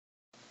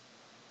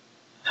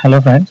Hello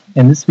friends,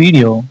 in this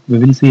video we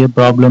will see a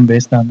problem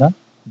based on the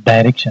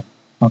direction.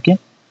 Okay,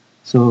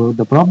 so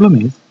the problem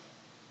is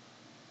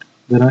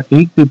there are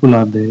 8 people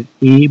are there: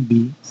 A,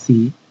 B,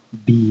 C,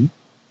 D,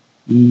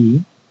 E,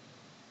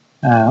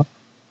 F,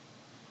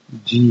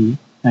 G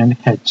and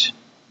H.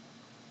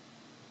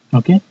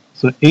 Okay,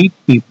 so 8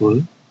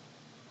 people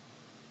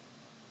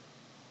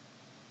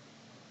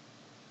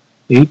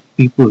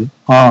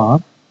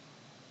are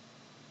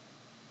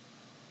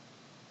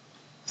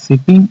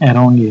sitting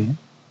around a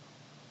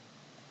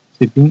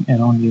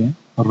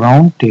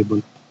round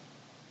table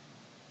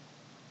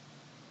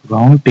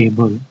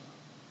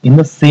in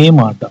the same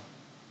order.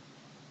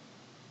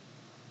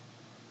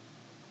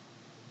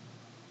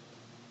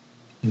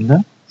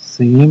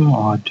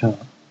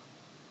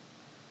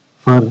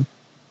 For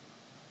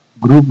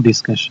group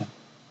discussion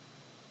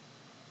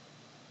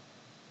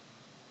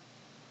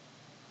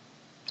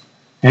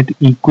at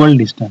equal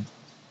distances.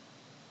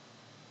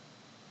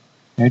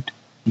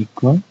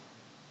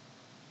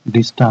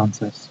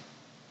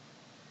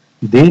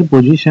 Their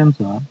positions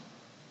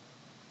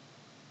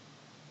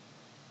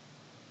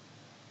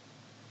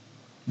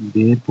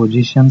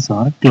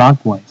are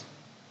clockwise.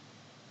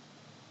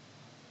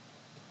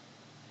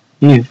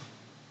 If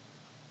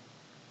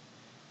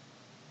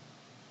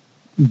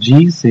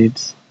G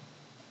sits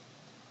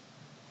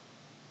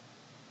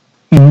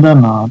in the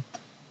north,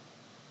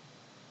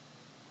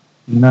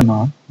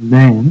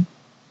 then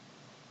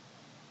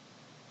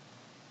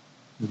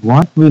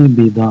what will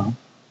be the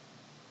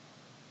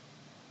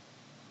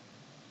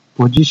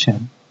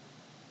position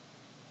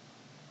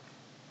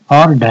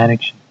or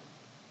direction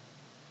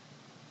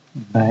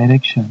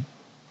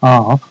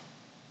of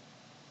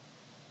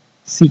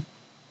C?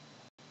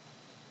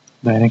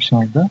 Direction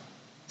of the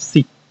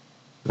C,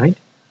 right?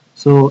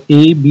 So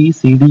A, B,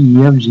 C, D,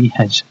 E, F, G,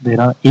 H. There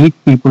are 8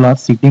 people are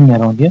sitting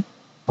around a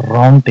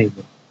round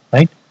table,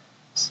 right?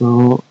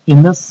 So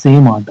in the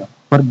same order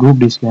for group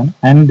discussion,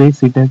 and they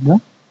sit at the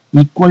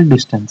equal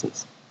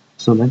distances.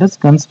 So let us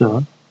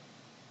consider.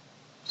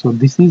 So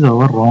this is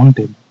our round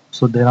table.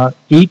 So there are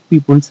 8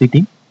 people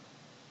sitting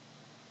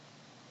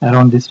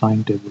around this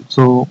round table.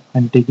 So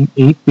I'm taking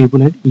 8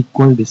 people at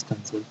equal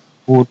distances.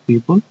 4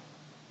 people,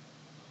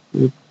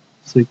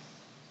 6,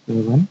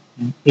 7,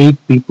 and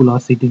 8 people are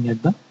sitting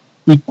at the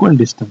equal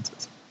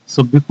distances.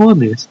 So before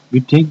this, we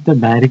take the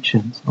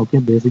directions. Okay,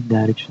 basic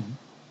direction.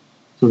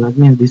 So that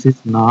means this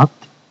is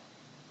north,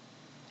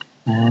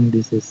 and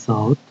this is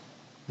south,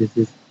 this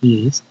is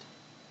east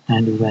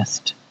and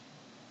west,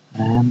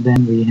 and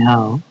then we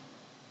have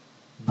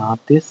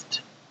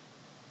northeast,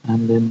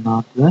 and then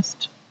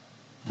northwest,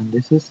 and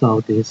this is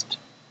southeast,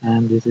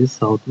 and this is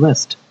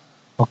southwest.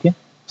 Okay,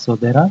 so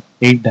there are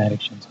 8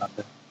 directions are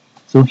there.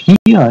 So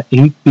here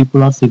 8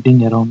 people are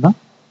sitting around the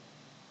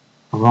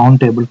round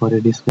table for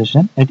a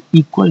discussion at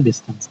equal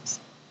distances,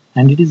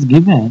 and it is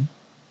given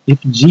if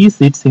G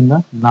sits in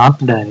the north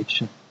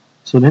direction.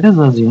 So let us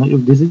assume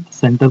if this is the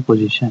center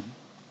position,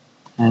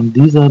 and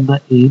these are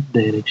the 8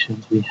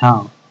 directions we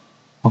have.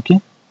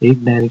 Okay,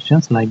 8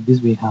 directions like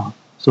this we have.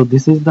 So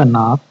this is the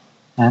north,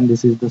 and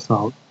this is the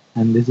south,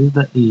 and this is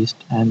the east,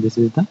 and this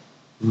is the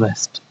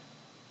west.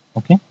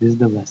 Okay, this is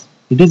the west.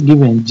 It is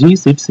given G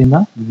sits in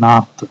the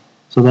north.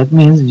 So that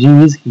means G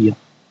is here.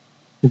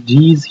 If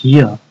G is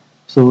here,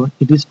 so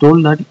it is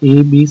told that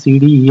A, B, C,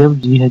 D, E, F,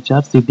 G, H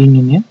are sitting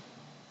in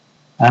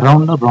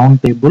around a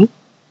round table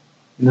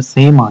in the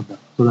same order.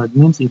 So that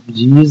means if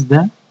G is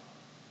there,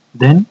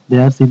 then they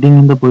are sitting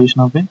in the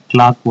position of a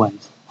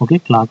clockwise. Okay,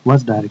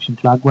 clockwise direction.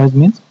 Clockwise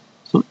means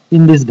so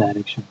in this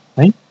direction,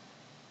 right?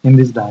 In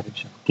this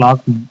direction,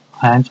 clock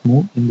hands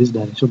move in this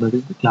direction. So that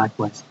is the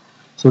clockwise.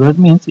 So that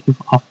means if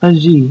after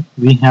G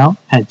we have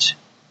H,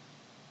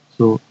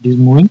 so it is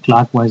moving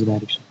clockwise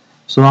direction.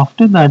 So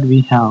after that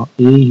we have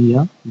A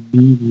here,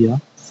 B here,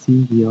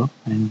 C here,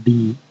 and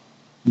D,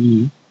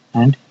 E,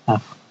 and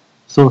F.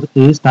 So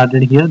A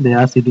started here, they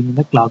are sitting in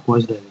the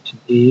clockwise direction.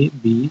 A,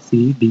 B,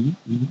 C, D,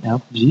 E,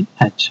 F, G,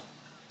 H.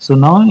 So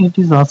now it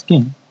is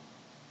asking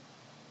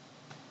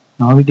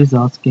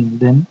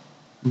then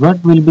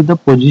what will be the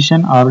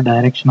position or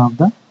direction of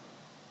the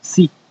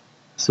C?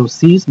 So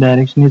C's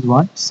direction is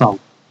what?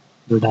 South.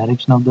 The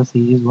direction of the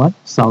C is what?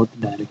 South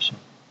direction.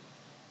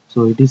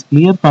 So it is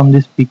clear from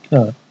this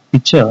picture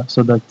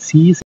so that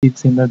C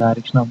sits in the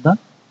direction of the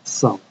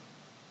south.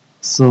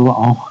 So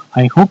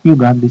I hope you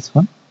got this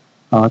one.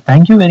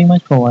 Thank you very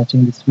much for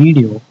watching this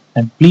video,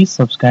 and please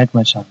subscribe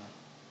my channel.